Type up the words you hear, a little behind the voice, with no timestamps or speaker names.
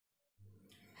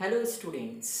Hello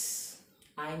students,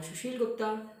 I am Sushil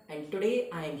Gupta and today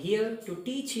I am here to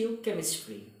teach you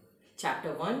chemistry.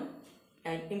 Chapter 1,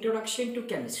 an introduction to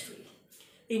chemistry.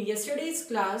 In yesterday's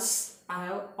class, I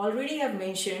already have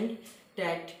mentioned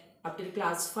that up till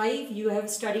class 5 you have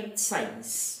studied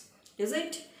science, is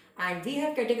it? And we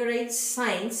have categorized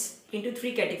science into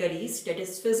three categories, that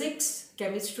is physics,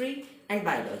 chemistry and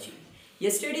biology.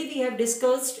 Yesterday we have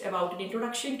discussed about an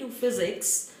introduction to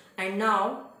physics, and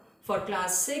now for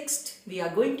class 6th we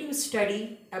are going to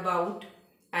study about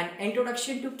an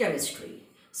introduction to chemistry.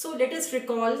 So let us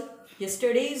recall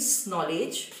yesterday's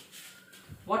knowledge.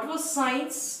 What was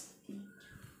science?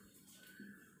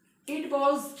 It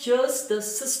was just the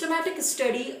systematic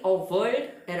study of world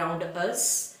around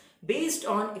us based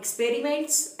on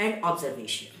experiments and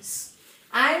observations.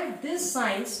 And this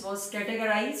science was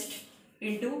categorized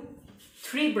into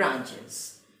three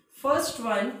branches. First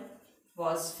one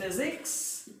was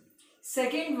physics,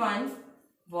 second one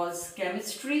was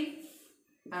chemistry,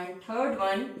 and third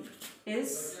one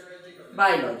is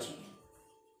biology.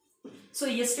 So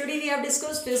yesterday we have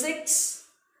discussed physics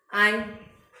and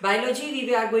biology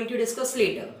we are going to discuss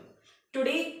later.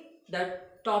 Today the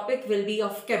topic will be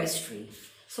of chemistry.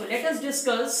 So let us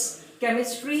discuss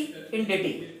chemistry in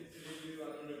detail.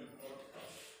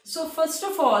 So first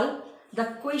of all, the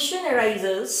question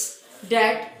arises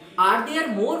that are there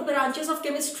more branches of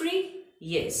chemistry?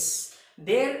 Yes,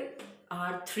 there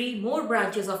are three more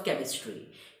branches of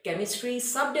chemistry. Chemistry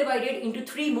is subdivided into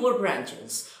three more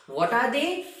branches. What are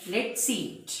they? Let's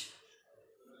see it.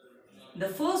 The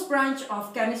first branch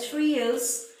of chemistry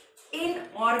is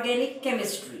inorganic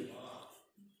chemistry.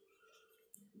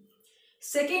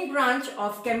 Second branch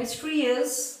of chemistry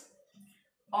is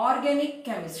organic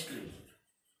chemistry.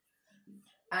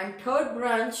 And third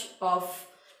branch of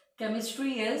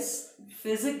chemistry is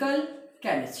physical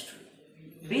chemistry.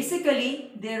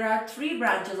 Basically, there are three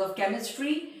branches of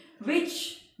chemistry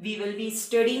which we will be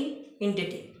studying in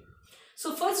detail.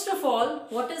 So first of all,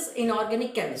 what is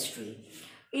inorganic chemistry?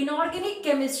 Inorganic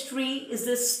chemistry is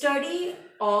the study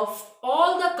of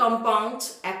all the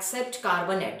compounds except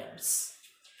carbon atoms.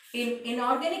 In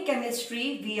inorganic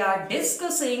chemistry, we are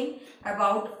discussing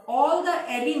about all the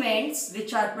elements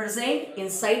which are present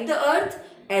inside the earth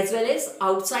as well as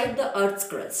outside the earth's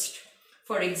crust.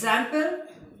 For example,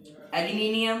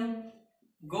 aluminium,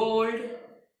 gold,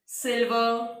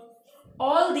 silver,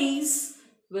 all these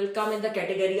will come in the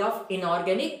category of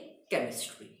inorganic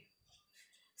chemistry.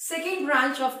 Second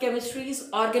branch of chemistry is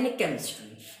organic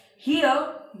chemistry.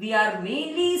 Here we are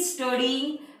mainly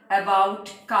studying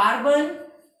about carbon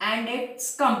and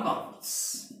its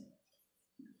compounds.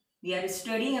 We are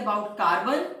studying about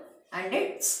carbon and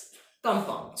its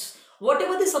compounds.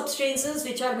 Whatever the substances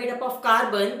which are made up of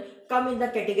carbon come in the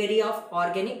category of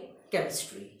organic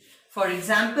chemistry. For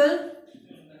example,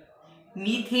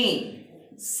 methane,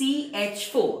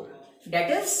 CH4,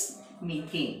 that is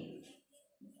methane.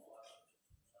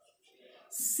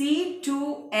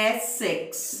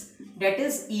 C2H6, that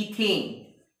is ethane.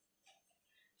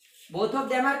 Both of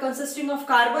them are consisting of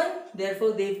carbon,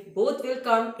 therefore they both will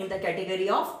come in the category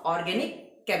of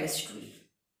organic chemistry.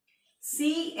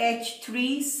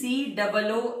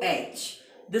 CH3COOH,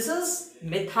 this is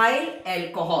methyl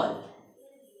alcohol.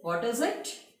 What is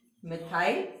it?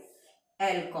 Methyl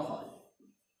alcohol.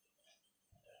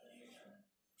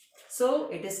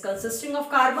 So it is consisting of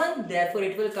carbon, therefore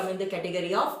it will come in the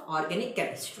category of organic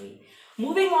chemistry.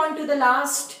 Moving on to the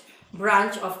last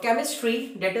branch of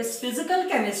chemistry, that is physical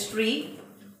chemistry.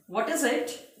 What is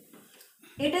it?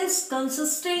 It is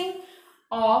consisting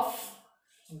of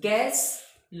gas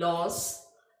laws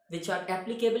which are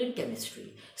applicable in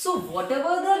chemistry. So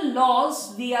whatever the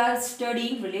laws we are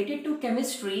studying related to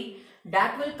chemistry,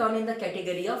 that will come in the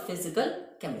category of physical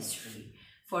chemistry.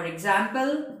 For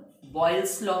example,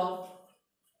 Boyle's law,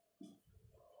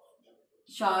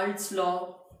 Charles'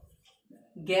 law,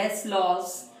 gas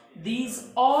laws, these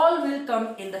all will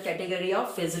come in the category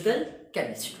of physical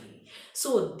chemistry.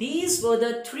 So these were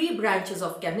the three branches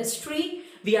of chemistry.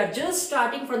 We are just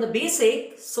starting from the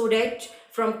basic so that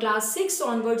from class 6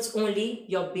 onwards only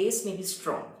your base may be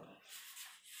strong.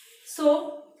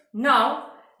 So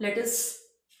now let us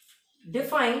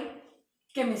define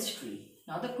chemistry.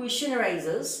 Now the question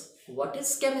arises, what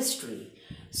is chemistry?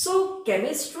 So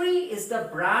chemistry is the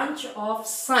branch of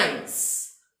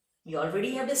science. We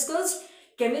already have discussed.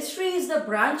 Chemistry is the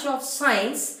branch of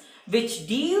science which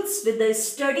deals with the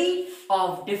study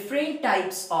of different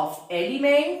types of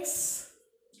elements,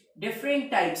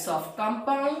 different types of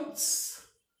compounds,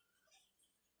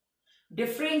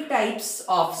 different types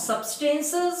of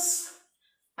substances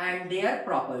and their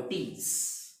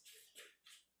properties.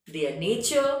 their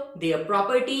nature, their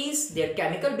properties, their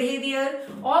chemical behavior.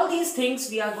 All these things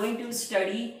we are going to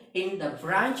study in the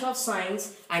branch of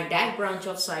science, and that branch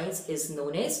of science is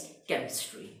known as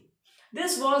chemistry.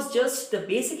 This was just the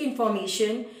basic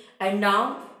information, and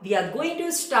now we are going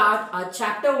to start our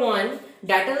chapter 1,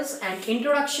 that is an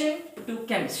introduction to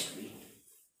chemistry.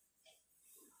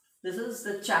 This is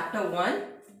the chapter 1.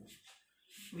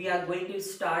 We are going to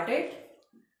start it,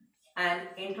 an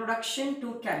introduction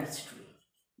to chemistry.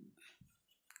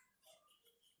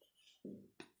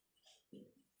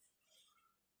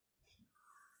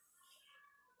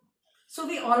 So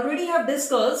we already have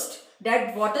discussed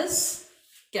that what is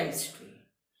chemistry.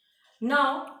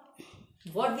 Now,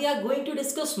 what we are going to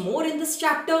discuss more in this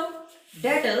chapter,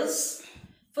 that is,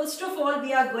 first of all,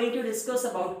 we are going to discuss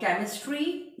about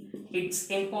chemistry, its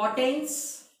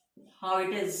importance, how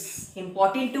it is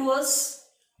important to us.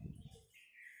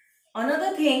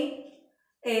 Another thing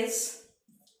is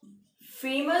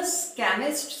famous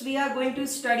chemists we are going to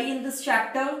study in this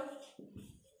chapter.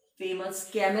 Famous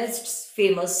chemists,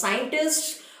 famous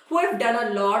scientists who have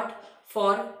done a lot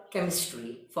for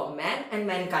chemistry, for man and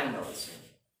mankind also.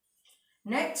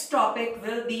 Next topic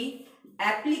will be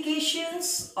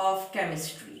applications of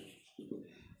chemistry.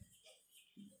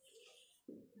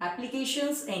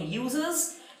 Applications and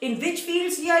uses. In which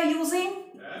fields we are using?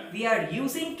 We are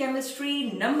using chemistry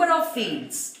in number of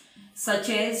fields such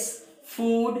as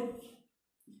food,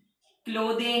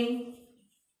 clothing,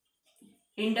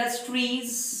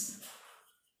 industries,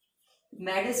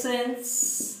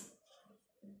 medicines.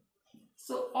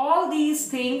 So all these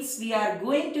things we are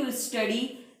going to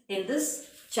study in this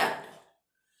chapter.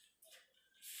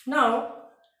 Now,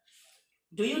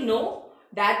 do you know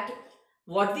that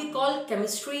what we call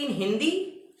chemistry in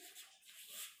Hindi?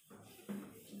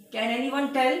 Can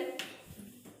anyone tell?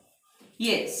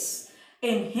 Yes,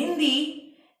 in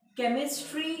Hindi,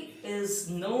 chemistry is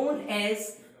known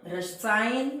as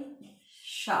Rasayan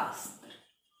Shastra.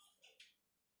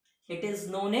 It is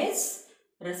known as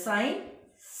Rasayan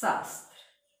Shastra.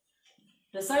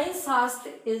 Rasayan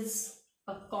Shastra is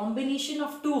a combination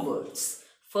of two words.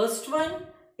 First one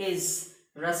is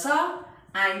Rasa,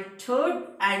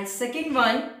 and second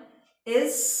one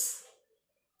is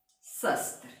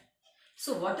Shastra.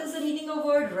 So what is the meaning of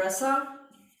word Rasa?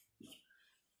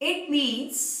 It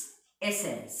means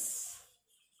essence.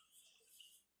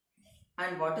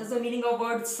 And what is the meaning of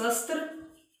word Shastra?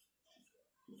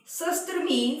 Shastra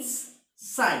means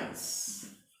science.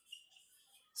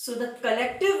 So the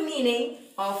collective meaning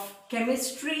of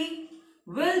chemistry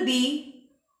will be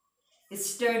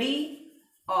study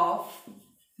of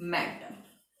matter.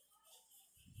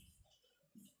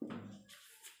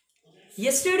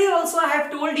 Yesterday also I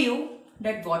have told you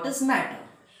that what is matter?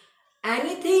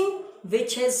 Anything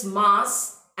which has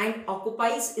mass and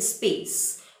occupies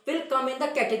space will come in the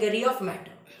category of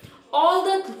matter. All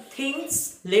the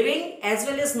things living as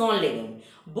well as non-living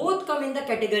both come in the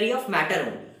category of matter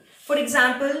only. For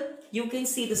example, you can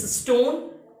see this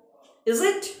stone, is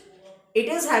it? It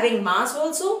is having mass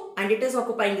also and it is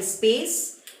occupying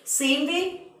space. Same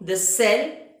way, this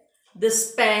cell,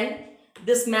 this pen,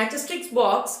 this matchsticks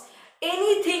box,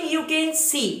 anything you can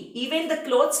see, even the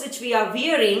clothes which we are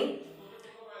wearing,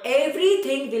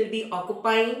 everything will be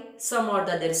occupying some or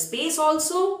the other space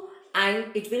also, and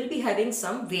it will be having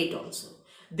some weight also.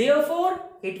 Therefore,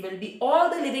 it will be all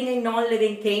the living and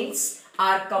non-living things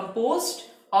are composed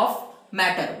of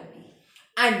matter only.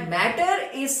 And matter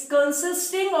is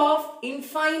consisting of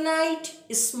infinite,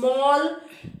 small,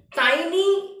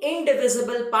 tiny,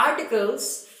 indivisible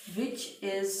particles, which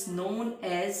is known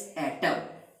as atom.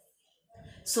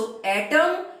 So,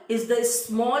 atom is the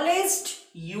smallest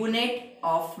unit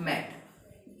of matter.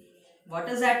 What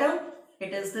is atom?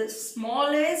 It is the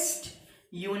smallest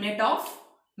unit of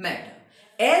matter.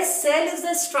 As cell is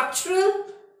the structural,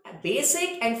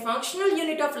 basic and functional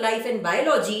unit of life and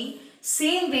biology,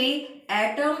 same way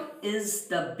atom is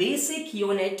the basic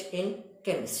unit in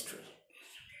chemistry.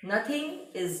 Nothing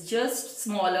is just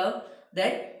smaller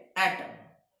than atom.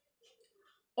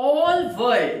 All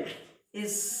world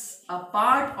is a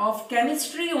part of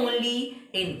chemistry only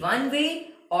in one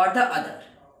way or the other.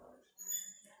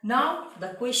 Now the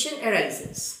question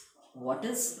arises, what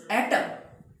is atom?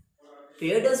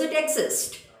 Where does it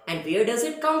exist and where does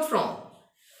it come from?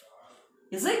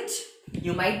 Is it?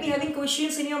 You might be having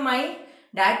questions in your mind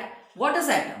that what is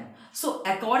atom? So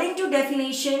according to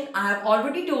definition, I have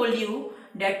already told you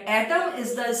that atom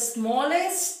is the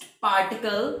smallest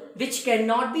particle which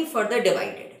cannot be further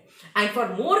divided. And for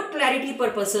more clarity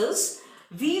purposes,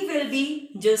 we will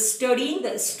be just studying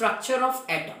the structure of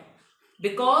atom,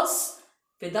 because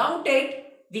without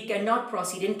it we cannot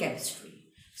proceed in chemistry.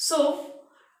 So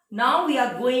now we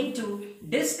are going to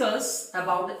discuss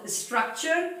about the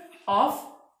structure of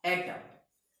atom,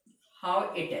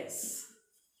 how it is.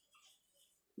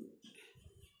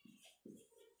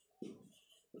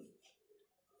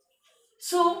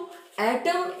 So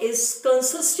atom is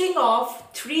consisting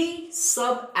of three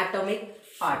subatomic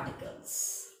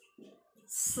particles.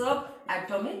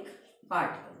 Subatomic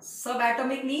particles.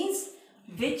 Subatomic means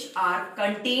which are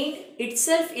contained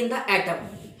itself in the atom.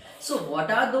 So what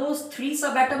are those three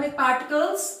subatomic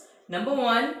particles? Number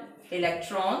one,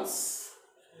 electrons.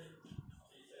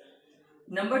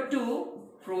 Number two,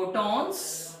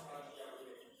 protons.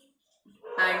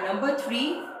 And number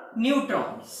three,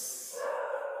 neutrons.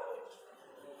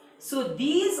 So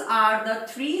these are the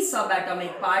three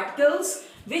subatomic particles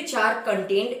which are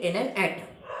contained in an atom.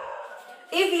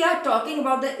 If we are talking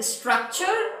about the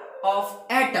structure of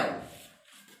atom,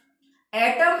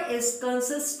 atom is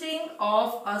consisting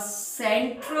of a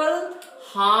central,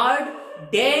 hard,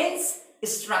 dense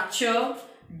structure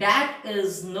that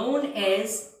is known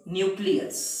as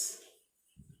nucleus.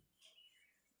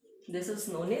 This is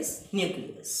known as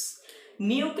nucleus.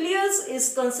 Nucleus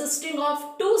is consisting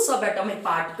of two subatomic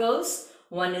particles.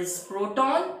 One is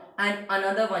proton and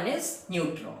another one is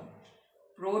neutron.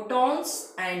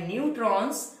 Protons and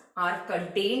neutrons are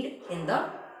contained in the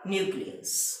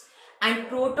nucleus. And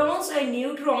protons and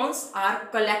neutrons are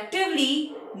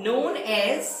collectively known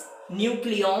as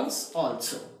nucleons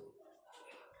also.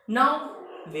 Now,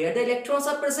 where the electrons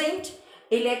are present?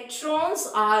 Electrons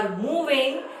are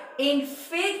moving in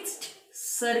fixed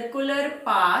circular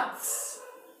paths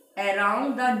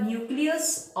around the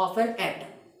nucleus of an atom.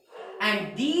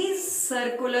 And these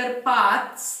circular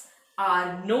paths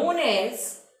are known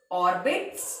as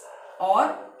orbits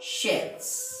or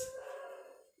shells.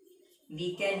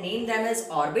 We can name them as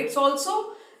orbits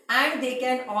also, and they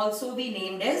can also be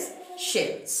named as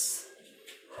shells.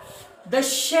 The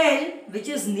shell which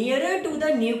is nearer to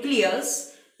the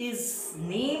nucleus is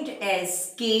named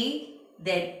as K,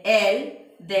 then L,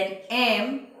 then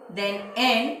M, then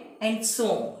N, and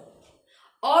so on.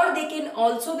 Or they can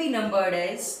also be numbered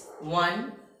as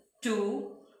 1,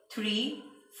 2, 3,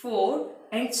 4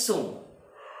 and so on.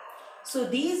 So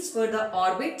these were the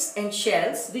orbits and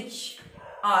shells which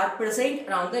are present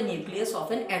around the nucleus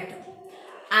of an atom.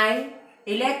 And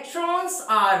electrons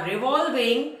are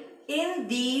revolving in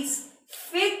these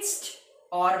fixed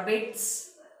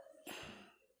orbits.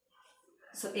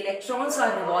 So electrons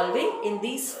are revolving in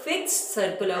these fixed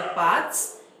circular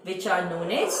paths which are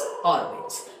known as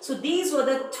orbits. So these were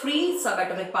the three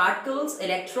subatomic particles: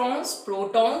 electrons,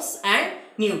 protons and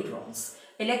neutrons.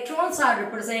 Electrons are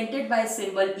represented by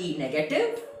symbol E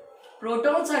negative,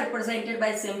 protons are represented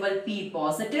by symbol P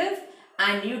positive,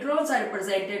 and neutrons are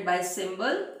represented by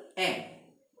symbol N.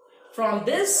 From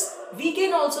this, we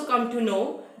can also come to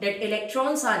know that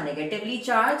electrons are negatively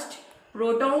charged,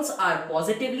 protons are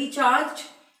positively charged,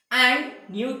 and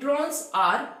neutrons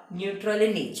are neutral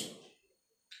in nature.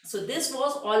 So this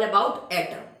was all about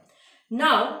atom.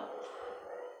 Now,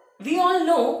 we all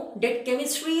know that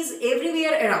chemistry is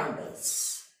everywhere around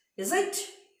us, is it?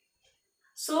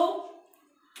 So,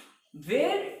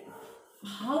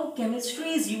 how chemistry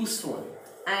is useful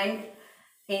and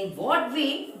in what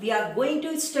way we are going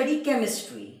to study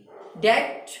chemistry,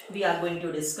 that we are going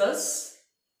to discuss.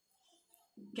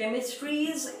 Chemistry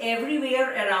is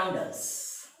everywhere around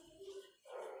us.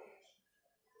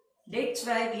 That's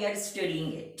why we are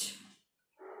studying it.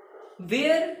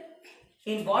 Where,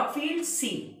 in what field?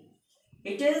 See,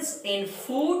 it is in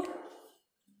food,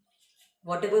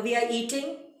 whatever we are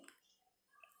eating.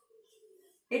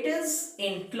 It is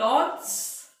in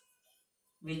clothes,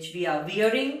 which we are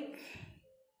wearing.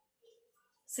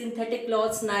 Synthetic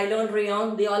clothes, nylon,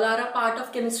 rayon, they all are a part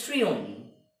of chemistry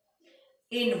only.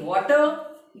 In water,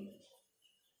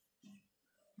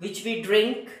 which we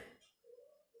drink.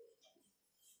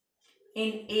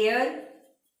 In air,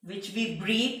 which we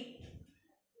breathe.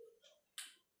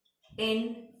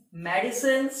 In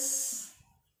medicines,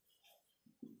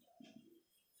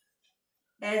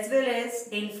 as well as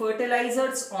in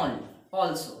fertilizers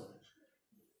also.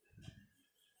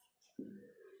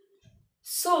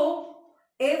 So,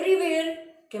 everywhere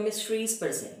chemistry is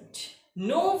present.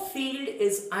 No field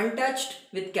is untouched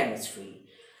with chemistry.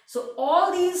 So,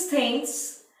 all these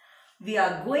things we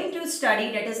are going to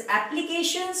study, that is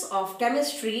applications of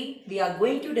chemistry, we are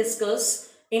going to discuss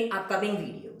in upcoming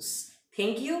videos.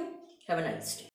 Thank you. Have a nice day.